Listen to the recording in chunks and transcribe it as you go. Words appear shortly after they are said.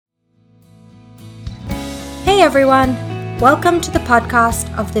Hey everyone, welcome to the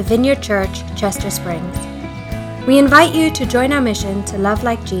podcast of the Vineyard Church, Chester Springs. We invite you to join our mission to love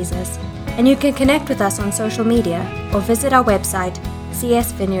like Jesus, and you can connect with us on social media or visit our website,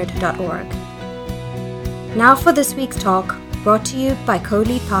 csvineyard.org. Now for this week's talk, brought to you by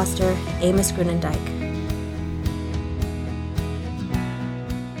co-lead pastor Amos Groenendyk.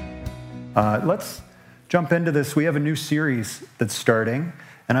 Let's jump into this. We have a new series that's starting,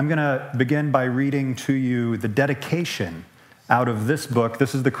 and I'm going to begin by reading to you the dedication out of this book.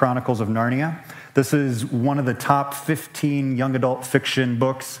 This is the Chronicles of Narnia. This is one of the top 15 young adult fiction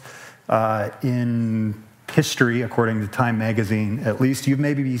books in history, according to Time magazine, at least. You've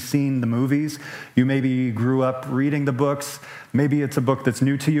maybe seen the movies. You maybe grew up reading the books. Maybe it's a book that's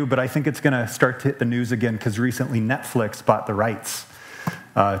new to you, but I think it's going to start to hit the news again because recently Netflix bought the rights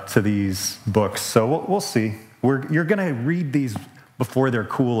to these books. So we'll see. You're going to read these before they're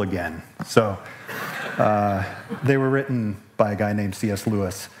cool again. So they were written by a guy named C.S.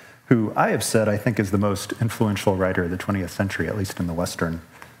 Lewis, who I have said I think is the most influential writer of the 20th century, at least in the Western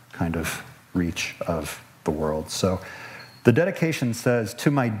kind of reach of the world. So the dedication says,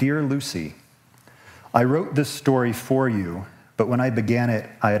 "To my dear Lucy, I wrote this story for you, but when I began it,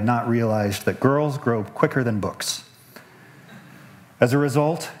 I had not realized that girls grow quicker than books. As a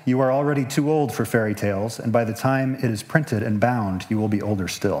result, you are already too old for fairy tales, and by the time it is printed and bound, you will be older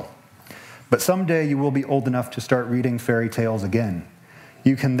still. But someday you will be old enough to start reading fairy tales again.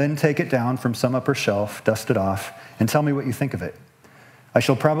 You can then take it down from some upper shelf, dust it off, and tell me what you think of it. I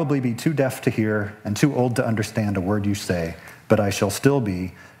shall probably be too deaf to hear and too old to understand a word you say, but I shall still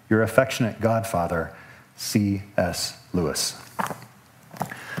be your affectionate godfather, C.S. Lewis."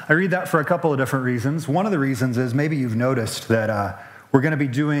 I read that for a couple of different reasons. One of the reasons is maybe you've noticed that we're going to be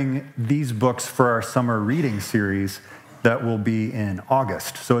doing these books for our summer reading series that will be in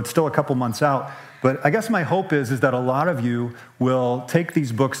August. So it's still a couple months out. But I guess my hope is that a lot of you will take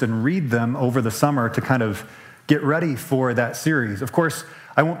these books and read them over the summer to kind of get ready for that series. Of course,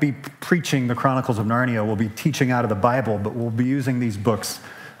 I won't be preaching the Chronicles of Narnia. We'll be teaching out of the Bible, but we'll be using these books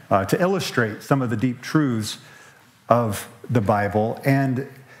to illustrate some of the deep truths of the Bible. And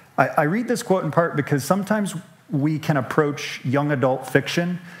I read this quote in part because sometimes we can approach young adult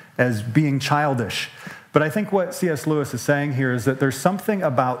fiction as being childish. But I think what C.S. Lewis is saying here is that there's something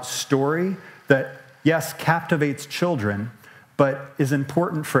about story that, yes, captivates children, but is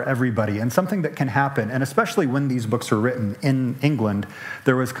important for everybody and something that can happen. And especially when these books were written in England,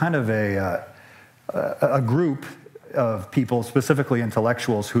 there was kind of a group of people, specifically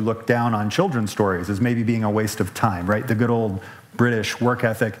intellectuals, who looked down on children's stories as maybe being a waste of time, right? The good old British work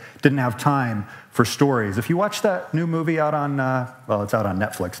ethic didn't have time for stories. If you watch that new movie out on, it's out on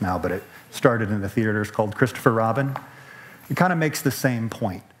Netflix now, but it started in the theaters, called Christopher Robin, it kind of makes the same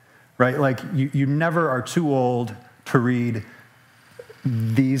point, right? Like you never are too old to read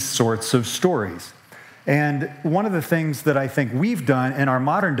these sorts of stories. And one of the things that I think we've done in our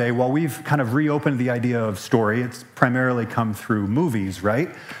modern day, while we've kind of reopened the idea of story, it's primarily come through movies, right?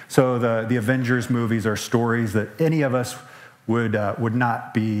 So the Avengers movies are stories that any of us would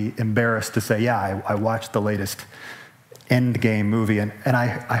not be embarrassed to say, yeah, I watched the latest Endgame movie, and I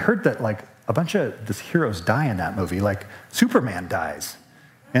heard that like a bunch of these heroes die in that movie, like Superman dies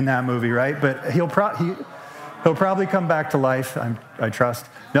in that movie, right? But he'll probably come back to life, I trust.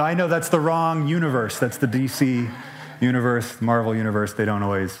 No, I know that's the wrong universe. That's the DC universe, Marvel universe. They don't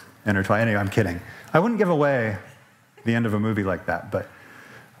always intertwine. Anyway, I'm kidding. I wouldn't give away the end of a movie like that, but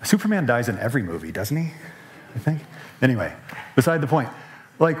Superman dies in every movie, doesn't he? I think. Anyway, beside the point.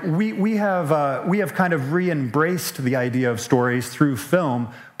 Like we have kind of re-embraced the idea of stories through film,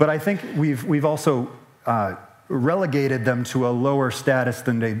 but I think we've also relegated them to a lower status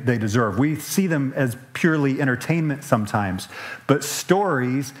than they deserve. We see them as purely entertainment sometimes, but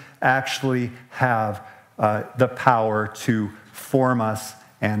stories actually have the power to form us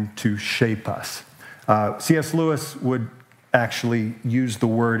and to shape us. C.S. Lewis would actually use the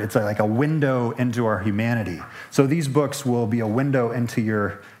word, it's like a window into our humanity. So these books will be a window into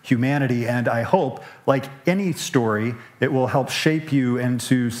your humanity, and I hope, like any story, it will help shape you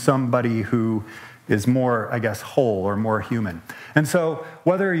into somebody who is more, I guess, whole or more human. And so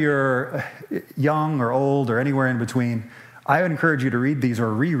whether you're young or old or anywhere in between, I would encourage you to read these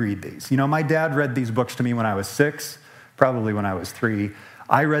or reread these. You know, my dad read these books to me when I was 6, probably when I was 3.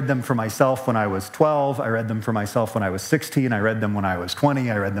 I read them for myself when I was 12. I read them for myself when I was 16. I read them when I was 20.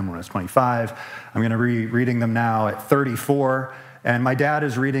 I read them when I was 25. I'm going to be reading them now at 34. And my dad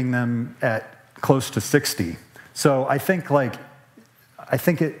is reading them at close to 60. So I think, like, I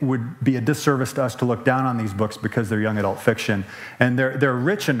think it would be a disservice to us to look down on these books because they're young adult fiction. And they're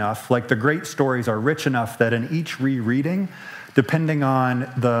rich enough, like the great stories are rich enough that in each rereading, depending on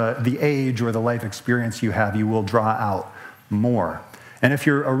the age or the life experience you have, you will draw out more. And if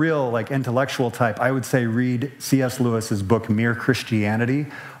you're a real like intellectual type, I would say read C.S. Lewis's book, Mere Christianity,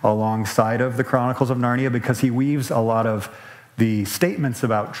 alongside of the Chronicles of Narnia, because he weaves a lot of the statements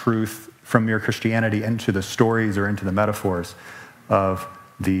about truth from Mere Christianity into the stories or into the metaphors of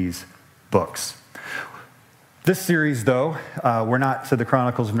these books. This series, though, we're not to the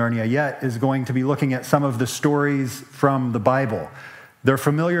Chronicles of Narnia yet, is going to be looking at some of the stories from the Bible. They're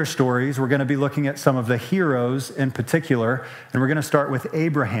familiar stories. We're going to be looking at some of the heroes in particular, and we're going to start with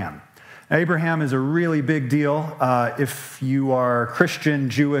Abraham. Now, Abraham is a really big deal if you are Christian,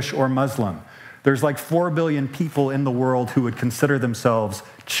 Jewish, or Muslim. There's like 4 billion people in the world who would consider themselves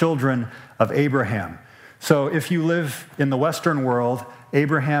children of Abraham. So if you live in the Western world,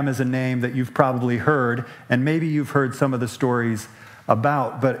 Abraham is a name that you've probably heard, and maybe you've heard some of the stories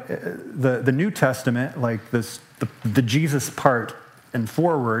about. But the New Testament, like the Jesus part and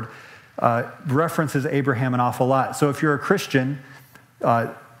forward, references Abraham an awful lot. So if you're a Christian,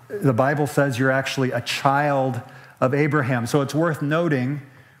 the Bible says you're actually a child of Abraham. So it's worth noting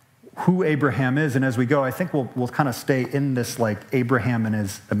who Abraham is. And as we go, I think we'll kind of stay in this like Abraham and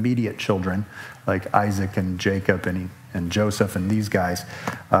his immediate children, like Isaac and Jacob and Joseph and these guys.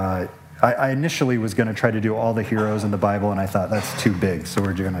 I initially was going to try to do all the heroes in the Bible, and I thought that's too big. So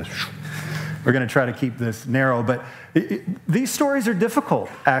we're going to try to keep this narrow. But these stories are difficult,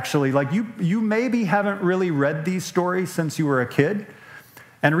 actually. Like you maybe haven't really read these stories since you were a kid,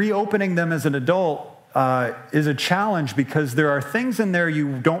 and reopening them as an adult is a challenge because there are things in there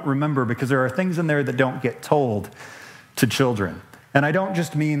you don't remember, because there are things in there that don't get told to children. And I don't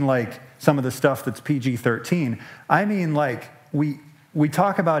just mean like some of the stuff that's PG-13. I mean like we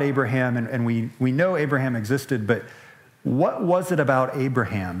talk about Abraham and we know Abraham existed, but what was it about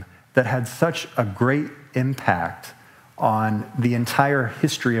Abraham that had such a great impact on the entire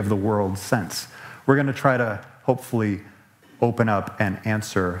history of the world since? We're going to try to hopefully open up and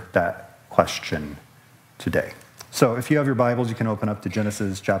answer that question today. So if you have your Bibles, you can open up to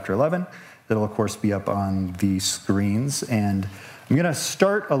Genesis chapter 11. It'll, of course, be up on the screens. And I'm going to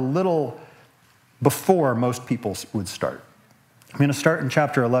start a little before most people would start. I'm going to start in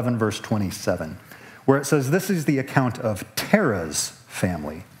chapter 11, verse 27, where it says, "This is the account of Terah's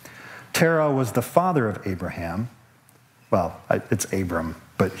family. Terah was the father of Abraham." Well, it's Abram,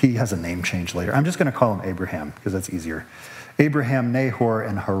 but he has a name change later. I'm just going to call him Abraham because that's easier. Abraham, Nahor,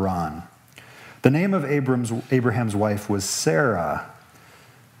 and Haran. The name of Abraham's wife was Sarah,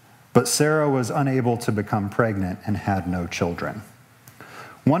 but Sarah was unable to become pregnant and had no children.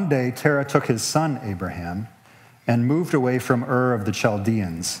 One day, Terah took his son Abraham and moved away from Ur of the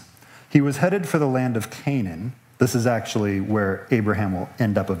Chaldeans. He was headed for the land of Canaan. This is actually where Abraham will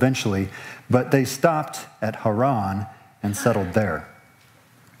end up eventually, but they stopped at Haran and settled there.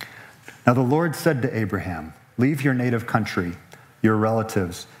 Now the Lord said to Abraham, "Leave your native country, your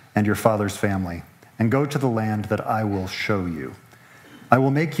relatives, and your father's family, and go to the land that I will show you. I will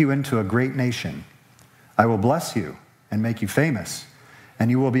make you into a great nation. I will bless you and make you famous,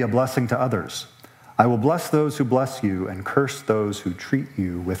 and you will be a blessing to others. I will bless those who bless you and curse those who treat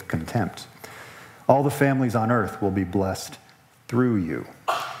you with contempt. All the families on earth will be blessed through you."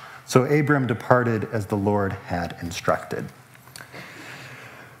 So Abram departed as the Lord had instructed.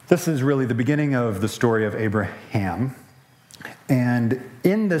 This is really the beginning of the story of Abraham. And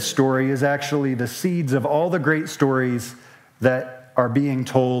in this story is actually the seeds of all the great stories that are being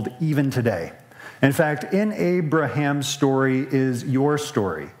told even today. In fact, in Abraham's story is your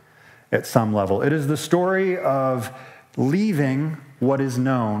story at some level. It is the story of leaving what is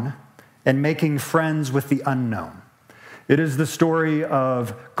known and making friends with the unknown. It is the story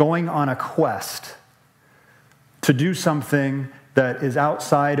of going on a quest to do something that is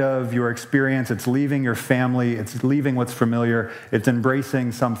outside of your experience. It's leaving your family. It's leaving what's familiar. It's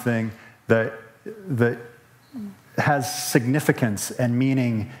embracing something that has significance and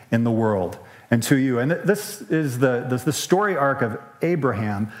meaning in the world and to you. And this is the story arc of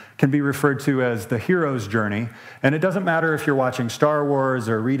Abraham can be referred to as the hero's journey. And it doesn't matter if you're watching Star Wars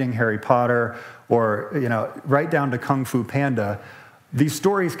or reading Harry Potter or, right down to Kung Fu Panda. These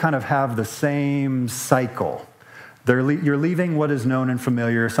stories kind of have the same cycle. You're leaving what is known and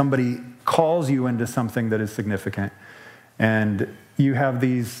familiar. Somebody calls you into something that is significant. And you have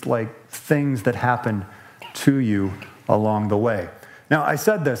these things that happen to you along the way. Now, I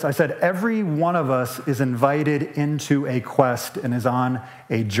said every one of us is invited into a quest and is on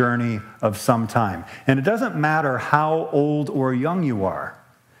a journey of some time. And it doesn't matter how old or young you are.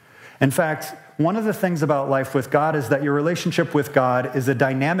 In fact, one of the things about life with God is that your relationship with God is a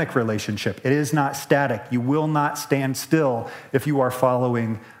dynamic relationship. It is not static. You will not stand still if you are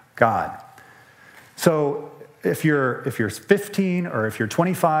following God. So if you're 15 or if you're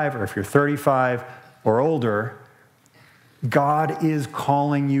 25 or if you're 35 or older, God is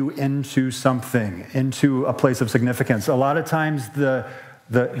calling you into something, into a place of significance. A lot of times the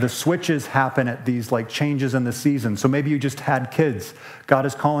switches happen at these like changes in the season. So maybe you just had kids. God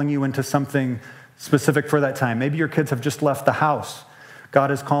is calling you into something specific for that time. Maybe your kids have just left the house.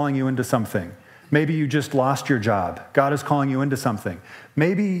 God is calling you into something. Maybe you just lost your job. God is calling you into something.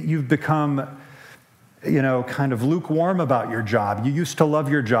 Maybe you've become, kind of lukewarm about your job. You used to love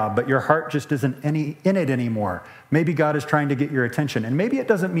your job, but your heart just isn't in it anymore. Maybe God is trying to get your attention. And maybe it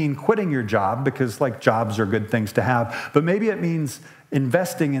doesn't mean quitting your job, because like jobs are good things to have, but maybe it means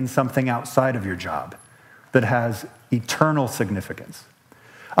investing in something outside of your job that has eternal significance.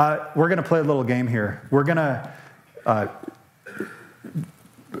 We're going to play a little game here.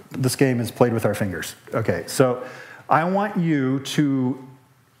 This game is played with our fingers. Okay, so I want you to,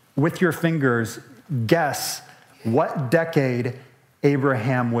 with your fingers, guess what decade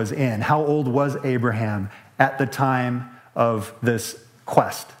Abraham was in. How old was Abraham at the time of this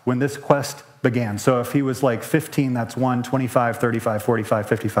quest, when this quest began? So if he was like 15, that's 1, 25, 35, 45,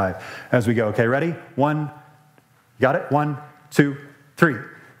 55, as we go. Okay, ready? 1, got it? 1, 2, 3.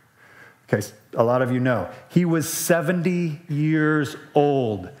 Okay, a lot of you know. He was 70 years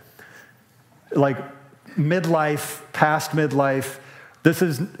old. Like midlife, past midlife.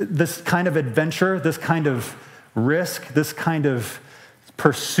 This kind of adventure, this kind of risk, this kind of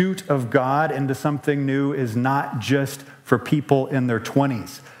pursuit of God into something new is not just for people in their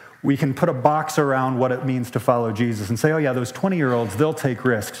 20s. We can put a box around what it means to follow Jesus and say, oh yeah, those 20-year-olds, they'll take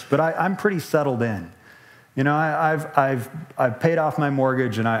risks. But I'm pretty settled in. I've paid off my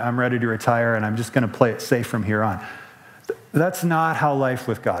mortgage and I'm ready to retire and I'm just going to play it safe from here on. That's not how life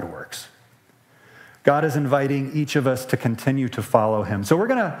with God works. God is inviting each of us to continue to follow him. So we're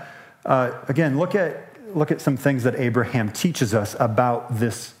going to, again, look at some things that Abraham teaches us about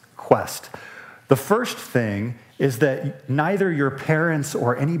this quest. The first thing is that neither your parents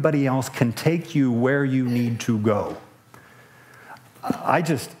or anybody else can take you where you need to go.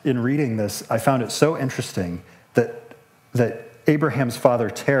 In reading this, I found it so interesting that Abraham's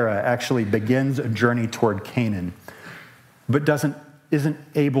father, Terah, actually begins a journey toward Canaan, but isn't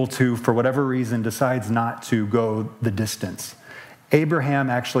able to, for whatever reason, decides not to go the distance. Abraham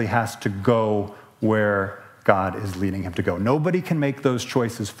actually has to go where God is leading him to go. Nobody can make those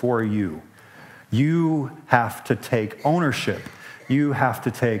choices for you. You have to take ownership. You have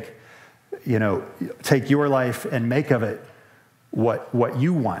to take your life and make of it what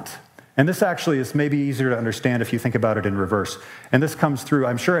you want. And this actually is maybe easier to understand if you think about it in reverse. And this comes through,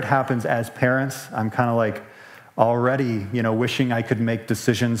 I'm sure it happens as parents. I'm kind of like already, wishing I could make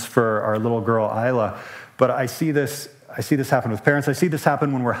decisions for our little girl, Isla. But I see this happen with parents. I see this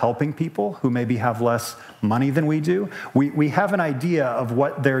happen when we're helping people who maybe have less money than we do. We have an idea of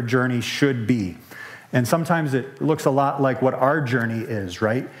what their journey should be. And sometimes it looks a lot like what our journey is,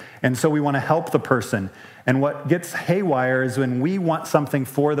 right? And so we want to help the person. And what gets haywire is when we want something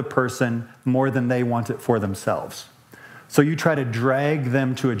for the person more than they want it for themselves. So you try to drag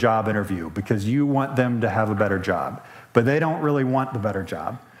them to a job interview because you want them to have a better job, but they don't really want the better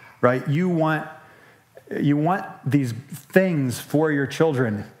job, right? You want these things for your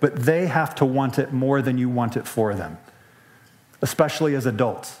children, but they have to want it more than you want it for them, especially as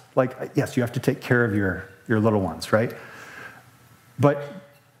adults. Like, yes, you have to take care of your little ones, right? But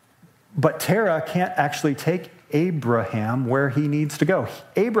Terah can't actually take Abraham where he needs to go.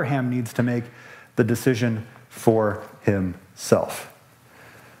 Abraham needs to make the decision for himself.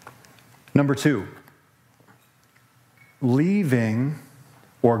 Number 2, leaving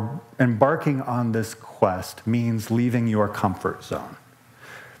or embarking on this quest means leaving your comfort zone.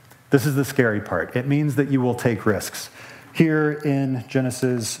 This is the scary part. It means that you will take risks. Here in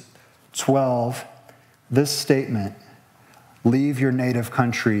Genesis 12, this statement, leave your native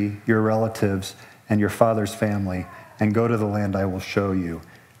country, your relatives, and your father's family, and go to the land I will show you,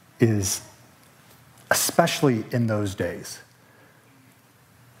 is, especially in those days,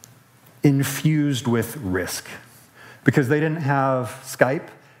 infused with risk. Because they didn't have Skype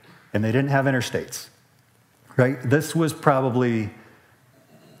and they didn't have interstates, right? This was probably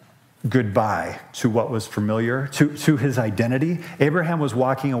goodbye to what was familiar, to his identity. Abraham was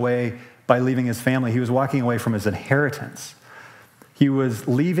walking away by leaving his family. He was walking away from his inheritance. He was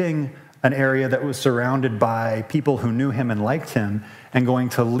leaving an area that was surrounded by people who knew him and liked him, and going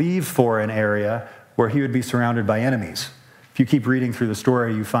to leave for an area where he would be surrounded by enemies. If you keep reading through the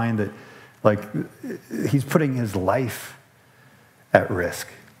story, you find that he's putting his life at risk.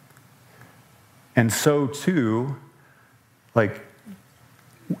 And so too,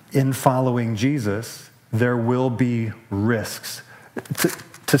 in following Jesus, there will be risks.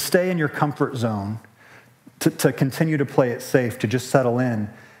 To stay in your comfort zone, to continue to play it safe, to just settle in,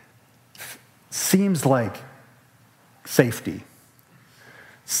 seems like safety.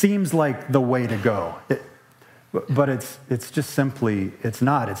 Seems like the way to go. But it's just simply, it's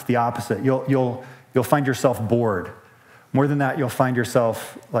not. It's the opposite. You'll find yourself bored. More than that, you'll find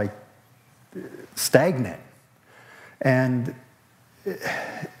yourself stagnant. And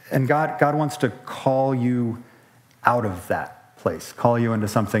God wants to call you out of that place, call you into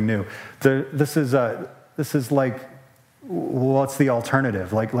something new. This is like, what's the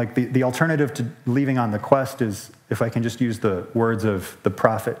alternative? The alternative to leaving on the quest is, if I can just use the words of the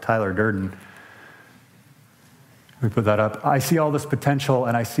prophet Tyler Durden. Let me put that up. I see all this potential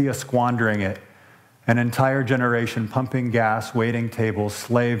and I see us squandering it. An entire generation pumping gas, waiting tables,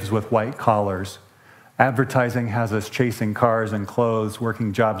 slaves with white collars. Advertising has us chasing cars and clothes,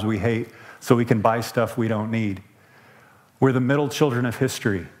 working jobs we hate so we can buy stuff we don't need. We're the middle children of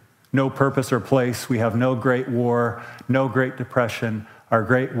history. No purpose or place. We have no great war, no great depression. Our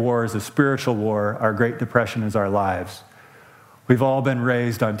great war is a spiritual war. Our great depression is our lives. We've all been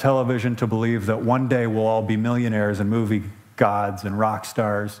raised on television to believe that one day we'll all be millionaires and movie gods and rock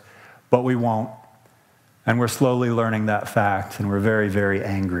stars, but we won't. And we're slowly learning that fact, and we're very, very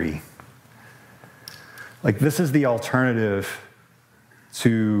angry. This is the alternative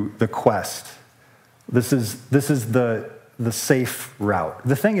to the quest. This is the safe route.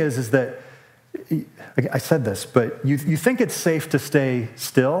 The thing is that, I said this, but you think it's safe to stay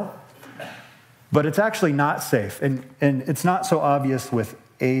still, but it's actually not safe. And it's not so obvious with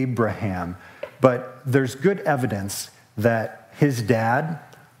Abraham, but there's good evidence that his dad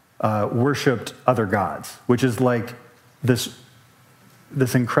worshipped other gods, which is like this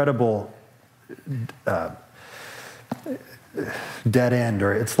incredible dead end,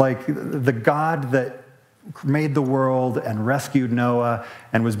 or it's like the God that made the world and rescued Noah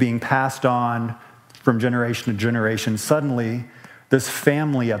and was being passed on from generation to generation. Suddenly, this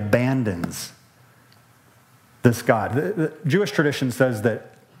family abandons this God. The Jewish tradition says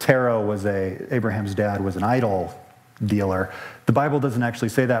that Terah Abraham's dad was an idol dealer. The Bible doesn't actually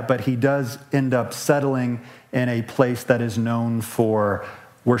say that, but he does end up settling in a place that is known for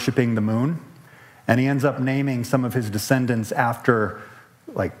worshiping the moon. And he ends up naming some of his descendants after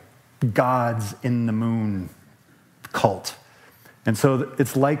gods in the moon cult. And so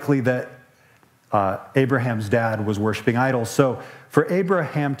it's likely that Abraham's dad was worshiping idols. So for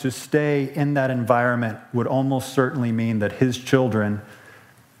Abraham to stay in that environment would almost certainly mean that his children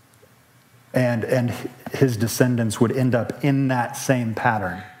and his descendants would end up in that same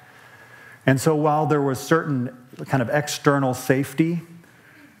pattern. And so while there was certain kind of external safety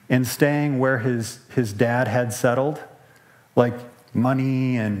in staying where his dad had settled, like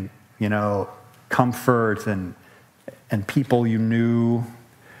money and comfort and people you knew,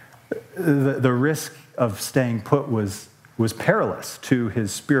 the risk of staying put was perilous to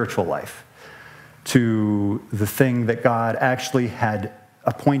his spiritual life, to the thing that God actually had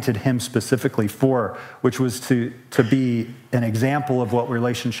appointed him specifically for, which was to be an example of what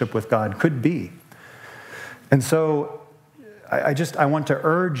relationship with God could be. And so I want to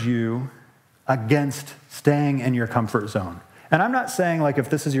urge you against staying in your comfort zone. And I'm not saying if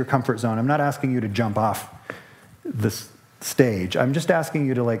this is your comfort zone, I'm not asking you to jump off this stage. I'm just asking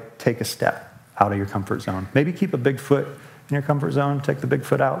you to take a step out of your comfort zone. Maybe keep a big foot in your comfort zone, take the big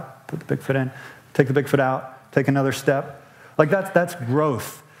foot out, put the big foot in, take the big foot out, take another step. That's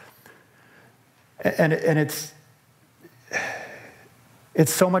growth. And it's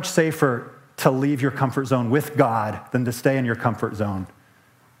so much safer to leave your comfort zone with God than to stay in your comfort zone,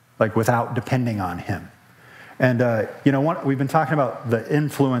 without depending on him. And, we've been talking about the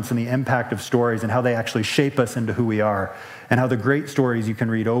influence and the impact of stories and how they actually shape us into who we are, and how the great stories you can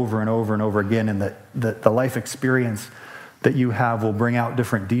read over and over and over again, and that the life experience that you have will bring out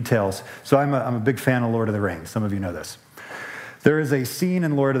different details. So I'm a big fan of Lord of the Rings. Some of you know this. There is a scene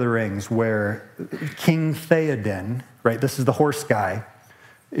in Lord of the Rings where King Theoden, right, this is the horse guy,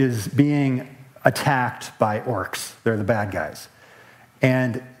 is being attacked by orcs. They're the bad guys.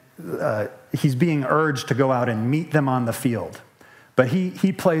 And he's being urged to go out and meet them on the field. But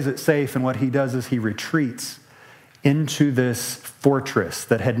he plays it safe, and what he does is he retreats into this fortress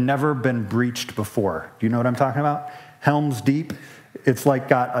that had never been breached before. Do you know what I'm talking about? Helm's Deep. it's like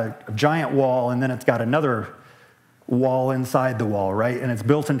got a giant wall, and then it's got another wall inside the wall, right? And it's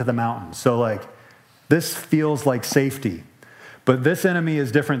built into the mountain. So like, this feels like safety. But this enemy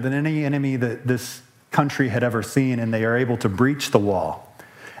is different than any enemy that this country had ever seen, and they are able to breach the wall.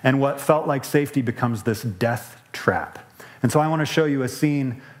 And what felt like safety becomes this death trap. And so I want to show you a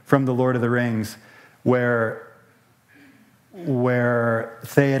scene from The Lord of the Rings where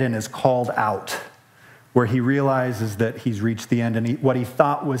Theoden is called out, where he realizes that he's reached the end, and what he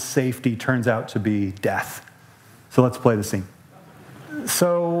thought was safety turns out to be death. So let's play the scene.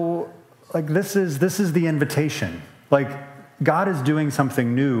 So, like, this is the invitation. Like, God is doing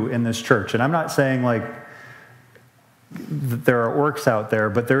something new in this church. And I'm not saying, like, there are orcs out there,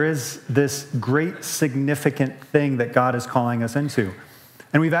 but there is this great significant thing that God is calling us into.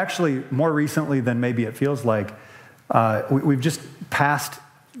 And we've actually, more recently than maybe it feels like, we've just passed,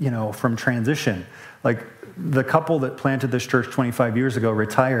 from transition. Like, the couple that planted this church 25 years ago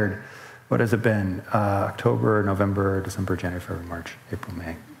retired. What has it been? October, November, December, January, February, March, April,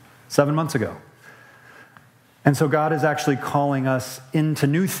 May. 7 months ago. And so God is actually calling us into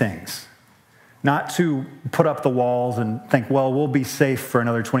new things. Not to put up the walls and think, well, we'll be safe for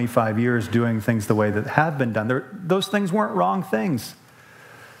another 25 years doing things the way that have been done. Those things weren't wrong things.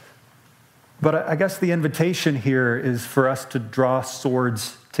 But I guess the invitation here is for us to draw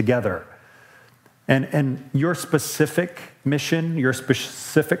swords together. And your specific mission, your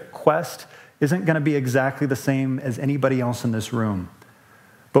specific quest isn't going to be exactly the same as anybody else in this room.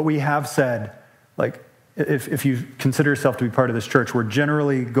 But we have said, like, if you consider yourself to be part of this church, we're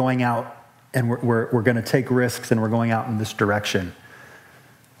generally going out and we're going to take risks, and we're going out in this direction.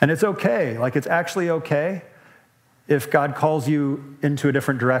 And it's okay. Like, it's actually okay if God calls you into a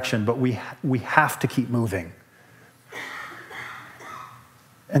different direction, but we have to keep moving.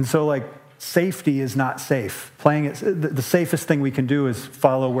 And so, like, safety is not safe. The safest thing we can do is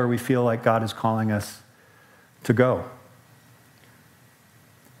follow where we feel like God is calling us to go.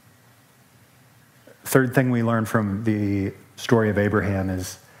 Third thing we learn from the story of Abraham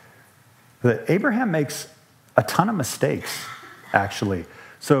is that Abraham makes a ton of mistakes, actually.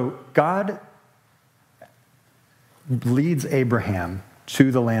 So God leads Abraham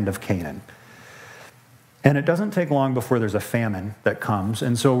to the land of Canaan. And it doesn't take long before there's a famine that comes.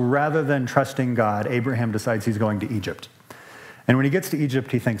 And so rather than trusting God, Abraham decides he's going to Egypt. And when he gets to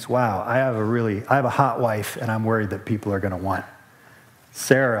Egypt, he thinks, wow, I have a hot wife, and I'm worried that people are going to want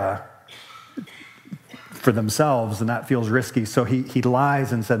Sarah for themselves, and that feels risky. So he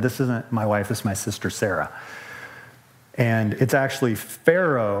lies and said, this isn't my wife, this is my sister Sarah. And it's actually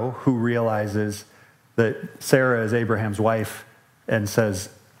Pharaoh who realizes that Sarah is Abraham's wife and says,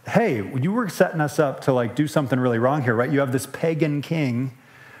 hey, you were setting us up to do something really wrong here, right? You have this pagan king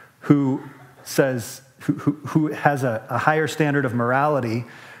who says, who has a higher standard of morality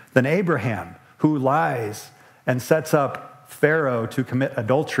than Abraham, who lies and sets up Pharaoh to commit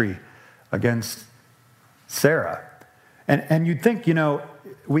adultery against Sarah. And you'd think,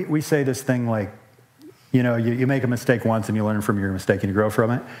 we say this thing like, you make a mistake once and you learn from your mistake and you grow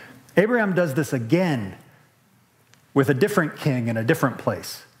from it. Abraham does this again with a different king in a different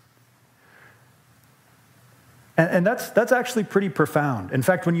place. And that's actually pretty profound. In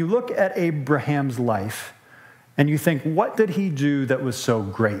fact, when you look at Abraham's life and you think, what did he do that was so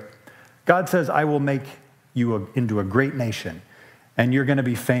great? God says, I will make you into a great nation and you're going to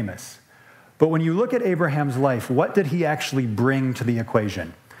be famous. But when you look at Abraham's life, what did he actually bring to the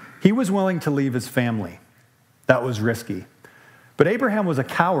equation? He was willing to leave his family. That was risky. But Abraham was a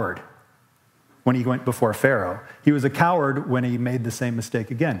coward when he went before Pharaoh. He was a coward when he made the same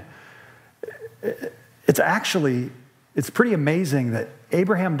mistake again. It's pretty amazing that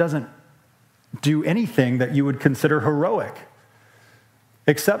Abraham doesn't do anything that you would consider heroic,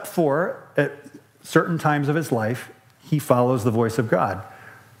 except for at certain times of his life, he follows the voice of God.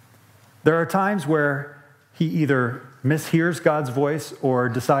 There are times where he either mishears God's voice or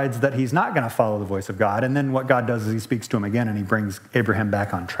decides that he's not going to follow the voice of God. And then what God does is he speaks to him again and he brings Abraham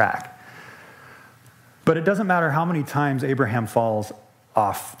back on track. But it doesn't matter how many times Abraham falls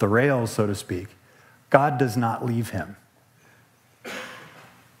off the rails, so to speak. God does not leave him.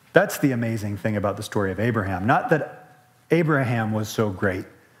 That's the amazing thing about the story of Abraham. Not that Abraham was so great,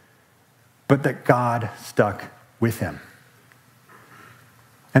 but that God stuck with him.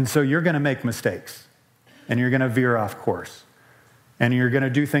 And so you're going to make mistakes, and you're going to veer off course, and you're going to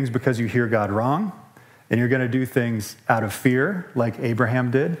do things because you hear God wrong, and you're going to do things out of fear, like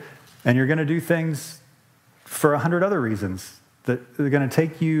Abraham did, and you're going to do things for 100 other reasons that are going to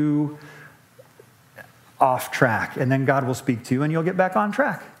take you off track, and then God will speak to you, and you'll get back on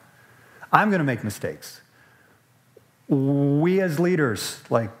track. I'm going to make mistakes. we as leaders,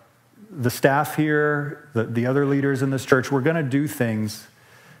 like the staff here, the other leaders in this church, we're going to do things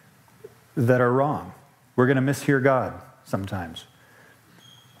that are wrong. We're going to mishear God sometimes.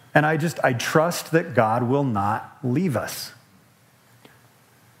 And I trust that God will not leave us.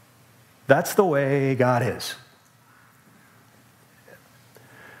 That's the way God is.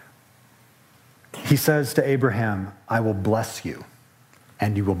 He says to Abraham, I will bless you,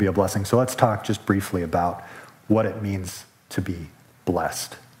 and you will be a blessing. So let's talk just briefly about what it means to be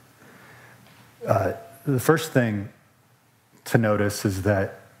blessed. The first thing to notice is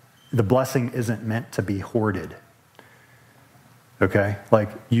that the blessing isn't meant to be hoarded. Okay? Like,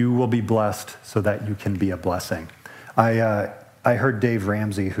 you will be blessed so that you can be a blessing. I heard Dave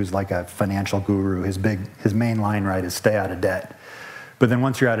Ramsey, who's like a financial guru, his main line, right, is stay out of debt. But then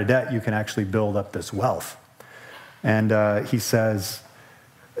once you're out of debt, you can actually build up this wealth. And he says,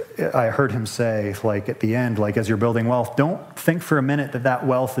 I heard him say, like at the end, like as you're building wealth, don't think for a minute that that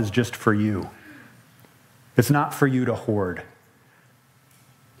wealth is just for you. It's not for you to hoard.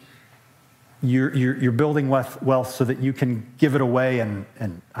 You're building wealth so that you can give it away and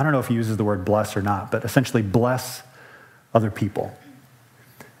I don't know if he uses the word bless or not, but essentially bless other people.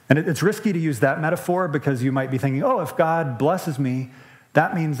 And it's risky to use that metaphor because you might be thinking, oh, if God blesses me,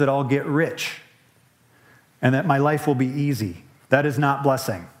 that means that I'll get rich and that my life will be easy. That is not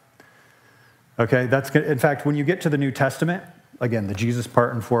blessing. Okay, in fact, when you get to the New Testament, again, the Jesus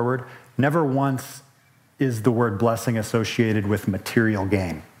part and forward, never once is the word blessing associated with material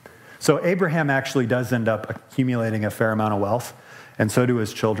gain. So Abraham actually does end up accumulating a fair amount of wealth, and so do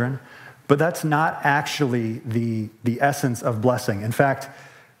his children. But that's not actually the essence of blessing. In fact,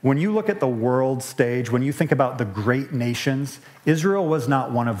 when you look at the world stage, when you think about the great nations, Israel was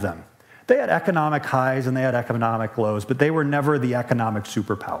not one of them. They had economic highs and they had economic lows, but they were never the economic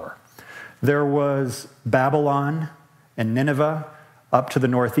superpower. There was Babylon and Nineveh up to the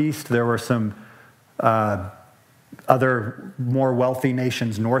northeast. There were some other more wealthy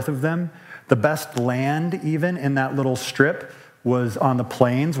nations north of them. The best land, even in that little strip, was on the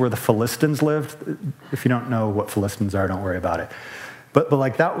plains where the Philistines lived. If you don't know what Philistines are, don't worry about it. But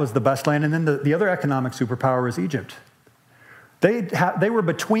like that was the best land. And then the other economic superpower was Egypt. They were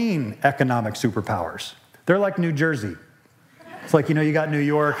between economic superpowers. They're like New Jersey. It's like, you got New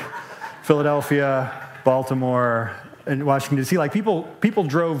York, Philadelphia, Baltimore, and Washington, D.C. Like people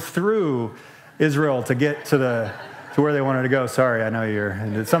drove through Israel to get to where they wanted to go. Sorry, I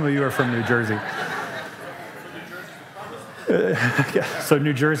know some of you are from New Jersey. So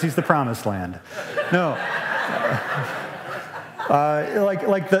New Jersey's the promised land. No.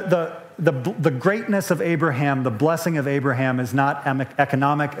 The greatness of Abraham, the blessing of Abraham is not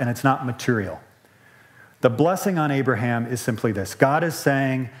economic and it's not material. The blessing on Abraham is simply this. God is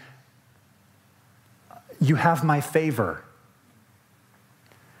saying, you have my favor.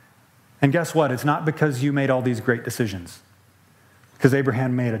 And guess what? It's not because you made all these great decisions, because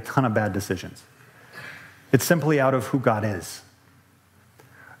Abraham made a ton of bad decisions. It's simply out of who God is.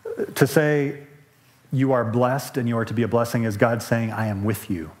 To say you are blessed and you are to be a blessing is God saying, I am with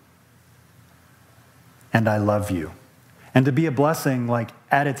you and I love you. And to be a blessing, like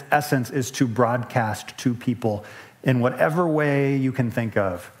at its essence, is to broadcast to people in whatever way you can think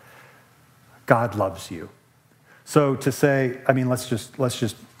of, God loves you. So to say, let's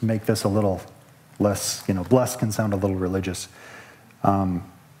just make this a little less, blessed can sound a little religious. I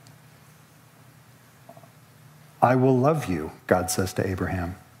will love you, God says to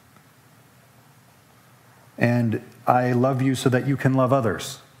Abraham. And I love you so that you can love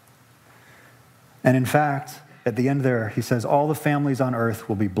others. And in fact, at the end there, he says, all the families on earth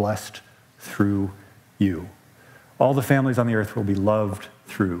will be blessed through you. All the families on the earth will be loved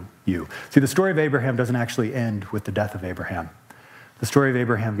through you. See, the story of Abraham doesn't actually end with the death of Abraham. The story of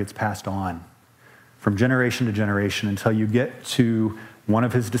Abraham gets passed on from generation to generation until you get to one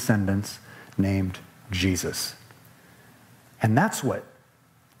of his descendants named Jesus. And that's what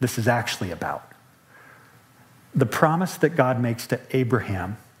this is actually about. The promise that God makes to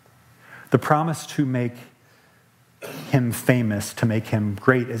Abraham, the promise to make him famous, to make him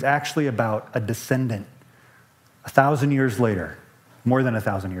great, is actually about a descendant 1,000 years later, more than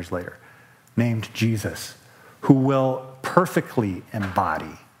 1,000 years later, named Jesus, who will perfectly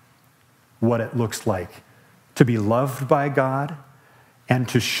embody what it looks like to be loved by God and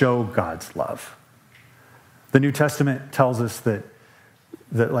to show God's love. The New Testament tells us that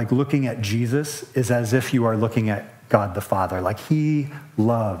like looking at Jesus is as if you are looking at God the Father. Like he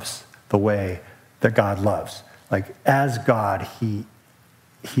loves the way that God loves. Like as God, he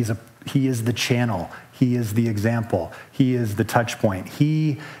is the channel. He is the example. He is the touch point.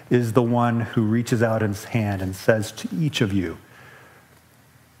 He is the one who reaches out his hand and says to each of you,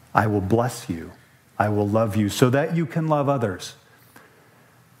 I will bless you. I will love you so that you can love others.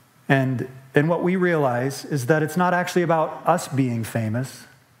 And what we realize is that it's not actually about us being famous,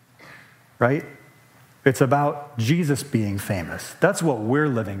 right? It's about Jesus being famous. That's what we're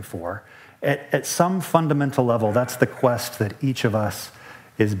living for. At some fundamental level, that's the quest that each of us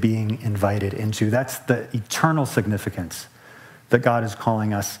is being invited into. That's the eternal significance that God is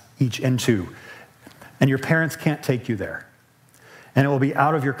calling us each into. And your parents can't take you there. And it will be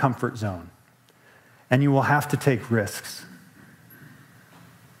out of your comfort zone. And you will have to take risks.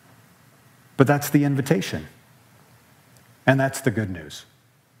 But that's the invitation. And that's the good news.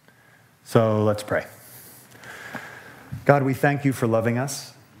 So let's pray. God, we thank you for loving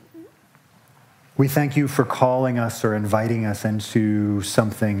us. We thank you for calling us or inviting us into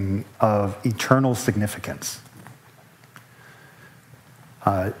something of eternal significance.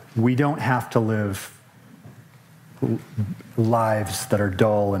 We don't have to live lives that are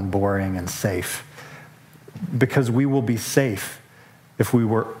dull and boring and safe, because we will be safe if we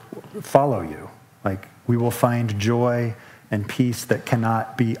follow you. Like, we will find joy and peace that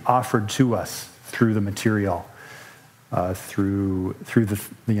cannot be offered to us through the material. Through the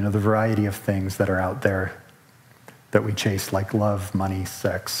variety of things that are out there that we chase, like love, money,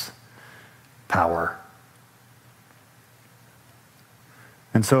 sex, power.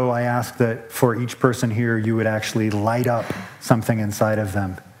 And so I ask that for each person here, you would actually light up something inside of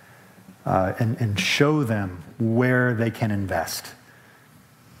them and show them where they can invest.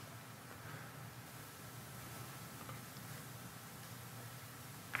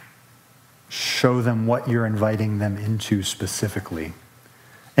 Show them what you're inviting them into specifically.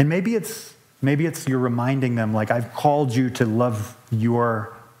 And maybe it's you're reminding them, like, I've called you to love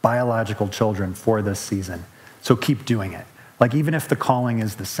your biological children for this season. So keep doing it. Like, even if the calling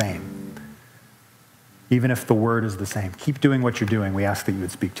is the same, even if the word is the same, keep doing what you're doing. We ask that you would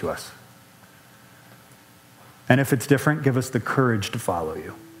speak to us. And if it's different, give us the courage to follow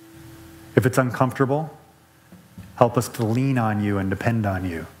you. If it's uncomfortable, help us to lean on you and depend on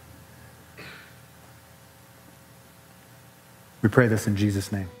you. We pray this in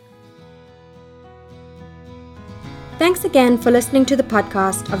Jesus' name. Thanks again for listening to the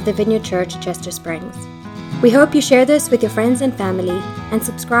podcast of the Vineyard Church, Chester Springs. We hope you share this with your friends and family and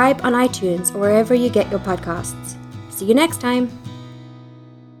subscribe on iTunes or wherever you get your podcasts. See you next time.